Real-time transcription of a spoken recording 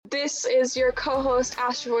This is your co-host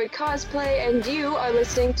Astrovoid Cosplay, and you are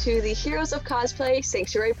listening to the Heroes of Cosplay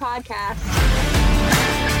Sanctuary podcast.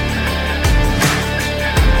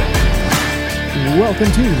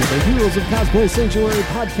 Welcome to the Heroes of Cosplay Sanctuary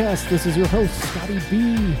podcast. This is your host, Scotty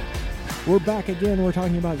B. We're back again. We're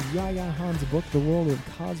talking about Yaya Han's book, The World of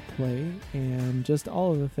Cosplay, and just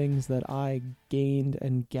all of the things that I gained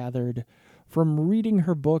and gathered from reading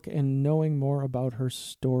her book and knowing more about her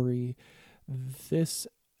story. This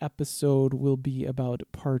episode will be about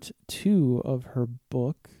part 2 of her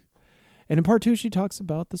book. And in part 2, she talks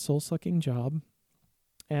about the soul-sucking job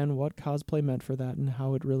and what cosplay meant for that and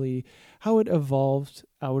how it evolved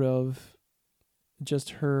out of just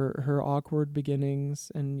her awkward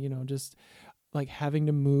beginnings and, you know, just like having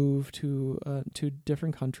to move to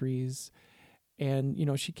different countries. And, you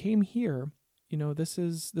know, she came here, you know, this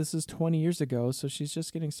is 20 years ago. So she's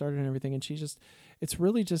just getting started and everything. And it's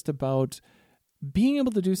really just about being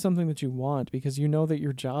able to do something that you want because you know that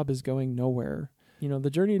your job is going nowhere. You know, the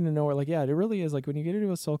journey to nowhere, like, yeah, it really is like when you get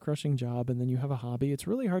into a soul-crushing job and then you have a hobby, it's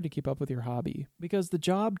really hard to keep up with your hobby because the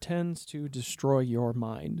job tends to destroy your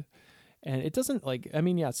mind. And it doesn't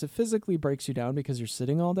it physically breaks you down because you're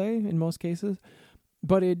sitting all day in most cases,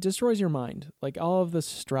 but it destroys your mind. Like all of the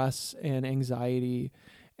stress and anxiety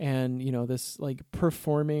and, you know, this like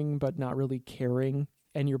performing but not really caring,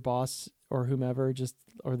 and your boss or whomever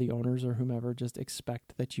or the owners or whomever just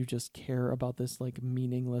expect that you just care about this like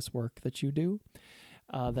meaningless work that you do.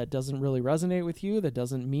 That doesn't really resonate with you, that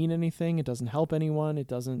doesn't mean anything, it doesn't help anyone,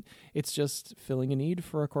 it's just filling a need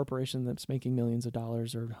for a corporation that's making millions of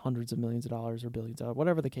dollars or hundreds of millions of dollars or billions of dollars,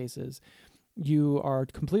 whatever the case is. You are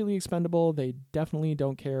completely expendable, they definitely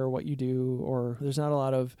don't care what you do, or there's not a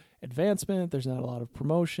lot of advancement, there's not a lot of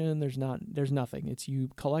promotion, there's nothing. It's you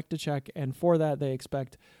collect a check, and for that they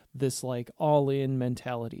expect this like all-in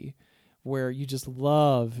mentality where you just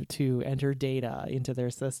love to enter data into their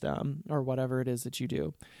system or whatever it is that you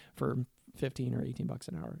do for 15 or 18 bucks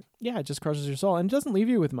an hour. Yeah, it just crushes your soul and it doesn't leave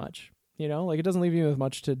you with much, you know, like it doesn't leave you with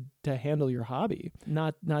much to handle your hobby.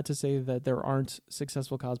 Not to say that there aren't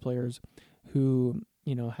successful cosplayers who,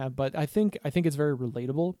 you know, but I think it's very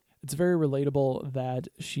relatable. It's very relatable that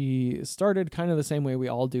she started kind of the same way we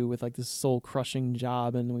all do with like this soul crushing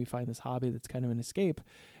job. And we find this hobby that's kind of an escape.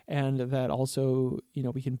 And that also, you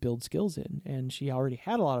know, we can build skills in. And she already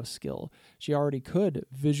had a lot of skill. She already could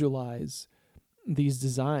visualize these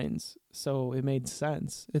designs. So it made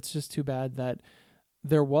sense. It's just too bad that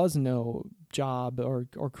there was no job or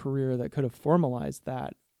career that could have formalized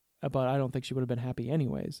that. But I don't think she would have been happy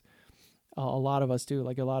anyways. A lot of us do.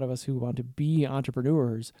 Like a lot of us who want to be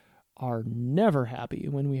entrepreneurs are never happy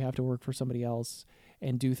when we have to work for somebody else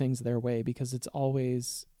and do things their way because it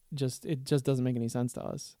just doesn't make any sense to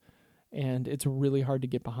us. And it's really hard to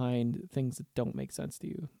get behind things that don't make sense to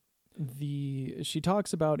you. She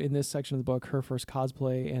talks about in this section of the book her first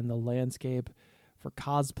cosplay and the landscape for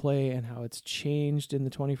cosplay and how it's changed in the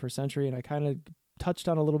 21st century. And I kind of touched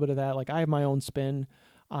on a little bit of that. Like I have my own spin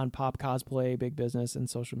on pop cosplay, big business, and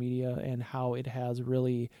social media, and how it has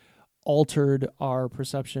really altered our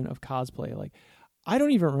perception of cosplay. Like I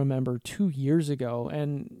don't even remember 2 years ago,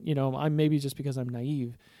 and you know, I'm maybe just because I'm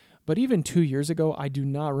naive, but even 2 years ago, I do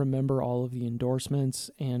not remember all of the endorsements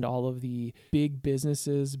and all of the big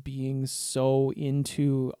businesses being so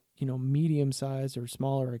into, you know, medium-sized or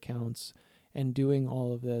smaller accounts and doing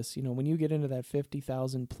all of this. You know, when you get into that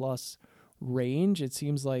 50,000 plus range, it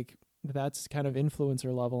seems like that's kind of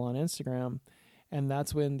influencer level on Instagram. And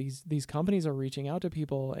that's when these companies are reaching out to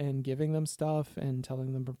people and giving them stuff and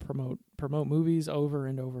telling them to promote movies over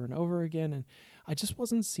and over and over again. And I just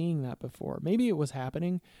wasn't seeing that before. Maybe it was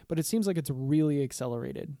happening, but it seems like it's really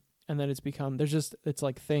accelerated. And then it's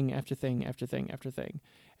like thing after thing after thing after thing.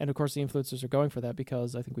 And of course the influencers are going for that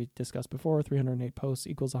because I think we discussed before, 308 posts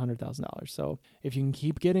equals $100,000. So if you can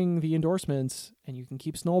keep getting the endorsements and you can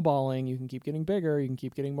keep snowballing, you can keep getting bigger, you can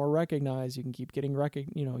keep getting more recognized, you can keep getting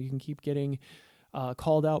you can keep getting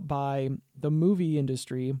called out by the movie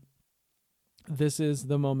industry, this is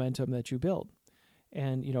the momentum that you build.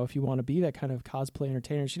 And, you know, if you want to be that kind of cosplay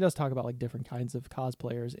entertainer, she does talk about like different kinds of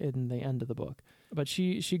cosplayers in the end of the book. But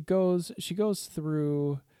she goes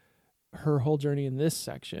through her whole journey in this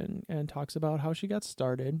section and talks about how she got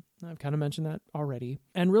started. I've kind of mentioned that already.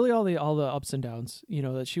 And really all the ups and downs, you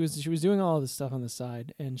know, that she was doing all of this stuff on the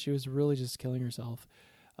side and she was really just killing herself.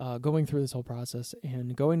 Going through this whole process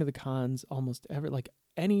and going to the cons almost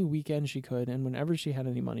any weekend she could, and whenever she had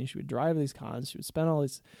any money, she would drive to these cons. She would spend all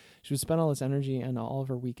this energy and all of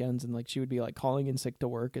her weekends, and like she would be like calling in sick to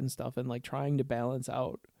work and stuff, and like trying to balance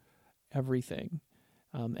out everything.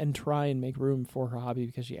 and try and make room for her hobby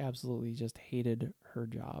because she absolutely just hated her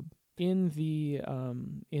job. In the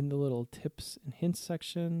little tips and hints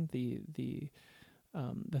section, the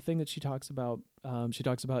thing that she talks about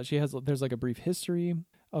there's like a brief history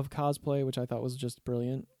of cosplay, which I thought was just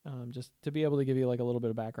brilliant. Just to be able to give you like a little bit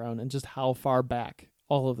of background and just how far back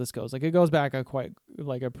all of this goes. Like it goes back a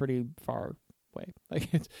pretty far way. Like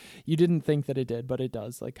you didn't think that it did, but it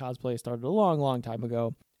does. Like cosplay started a long, long time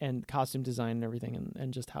ago, and costume design and everything,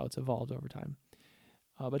 and just how it's evolved over time.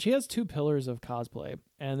 But she has 2 pillars of cosplay,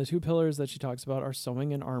 and the 2 pillars that she talks about are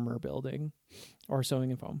sewing and armor building, or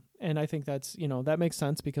sewing and foam. And I think that's, that makes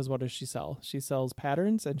sense because what does she sell? She sells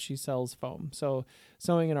patterns and she sells foam. So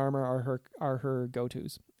sewing and armor are her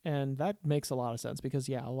go-tos. And that makes a lot of sense because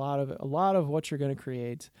a lot of what you're going to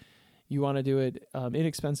create, you want to do it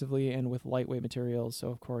inexpensively and with lightweight materials. So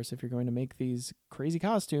of course, if you're going to make these crazy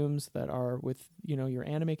costumes that are with, your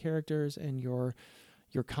anime characters and your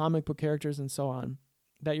comic book characters and so on,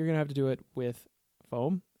 that you're going to have to do it with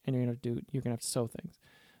foam, and you're going to have to sew things.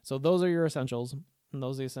 So those are your essentials, and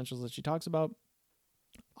those are the essentials that she talks about.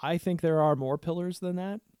 I think there are more pillars than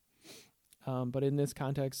that. But in this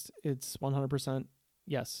context, it's 100%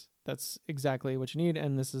 yes, that's exactly what you need.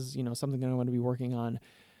 And this is, something that I want to be working on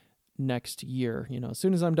next year. As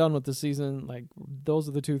soon as I'm done with the season, like those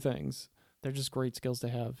are the 2 things. They're just great skills to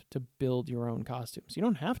have to build your own costumes. You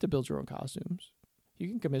don't have to build your own costumes. You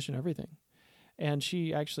can commission everything. And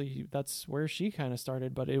that's where she kind of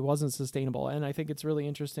started, but it wasn't sustainable. And I think it's really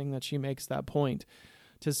interesting that she makes that point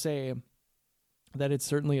to say that it's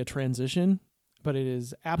certainly a transition, but it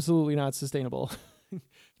is absolutely not sustainable.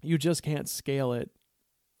 You just can't scale it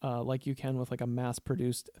like you can with like a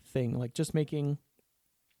mass-produced thing. Like just making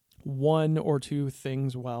 1 or 2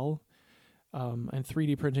 things well, and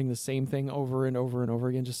 3D printing the same thing over and over and over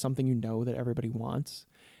again, just something that everybody wants.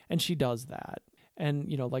 And she does that.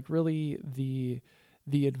 And, like really the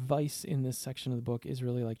advice in this section of the book is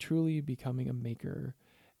really like truly becoming a maker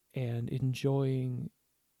and enjoying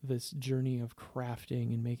this journey of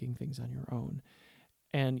crafting and making things on your own.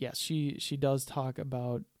 And yes, she does talk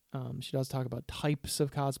about types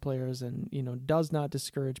of cosplayers and, does not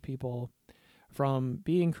discourage people from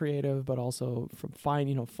being creative, but also from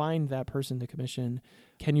find that person to commission.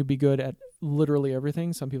 Can you be good at literally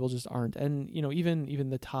everything? Some people just aren't. And, even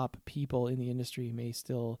the top people in the industry may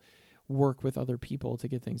still work with other people to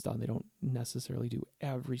get things done. They don't necessarily do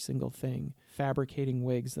every single thing, fabricating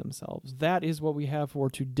wigs themselves. That is what we have for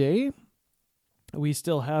today. We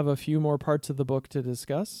still have a few more parts of the book to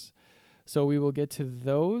discuss, so we will get to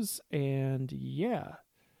those. And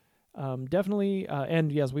definitely.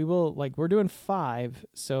 And yes, we will, we're doing 5.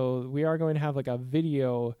 So we are going to have a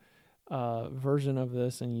video version of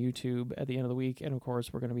this in YouTube at the end of the week. And of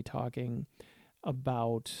course, we're going to be talking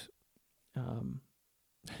about, we'll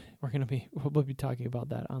be talking about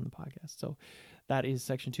that on the podcast. So that is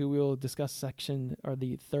section 2. We will discuss the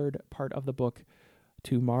 3rd part of the book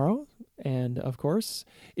tomorrow. And of course,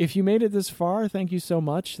 if you made it this far, thank you so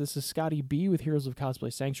much. This is Scotty B with Heroes of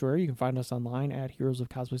Cosplay Sanctuary. You can find us online at Heroes of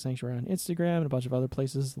Cosplay Sanctuary on Instagram and a bunch of other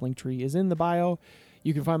places. The link tree is in the bio.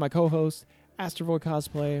 You can find my co-host, Astrovoid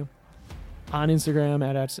Cosplay, on Instagram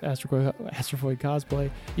at Astrovoid Cosplay.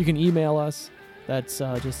 You can email us. That's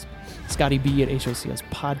just ScottyB at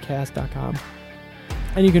HOCSpodcast.com.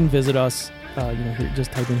 And you can visit us,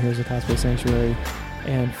 just type in Heroes of Cosplay Sanctuary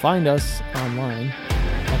and find us online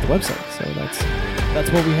at the website. So that's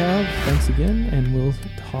what we have. Thanks again, and we'll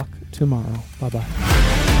talk tomorrow. Bye-bye.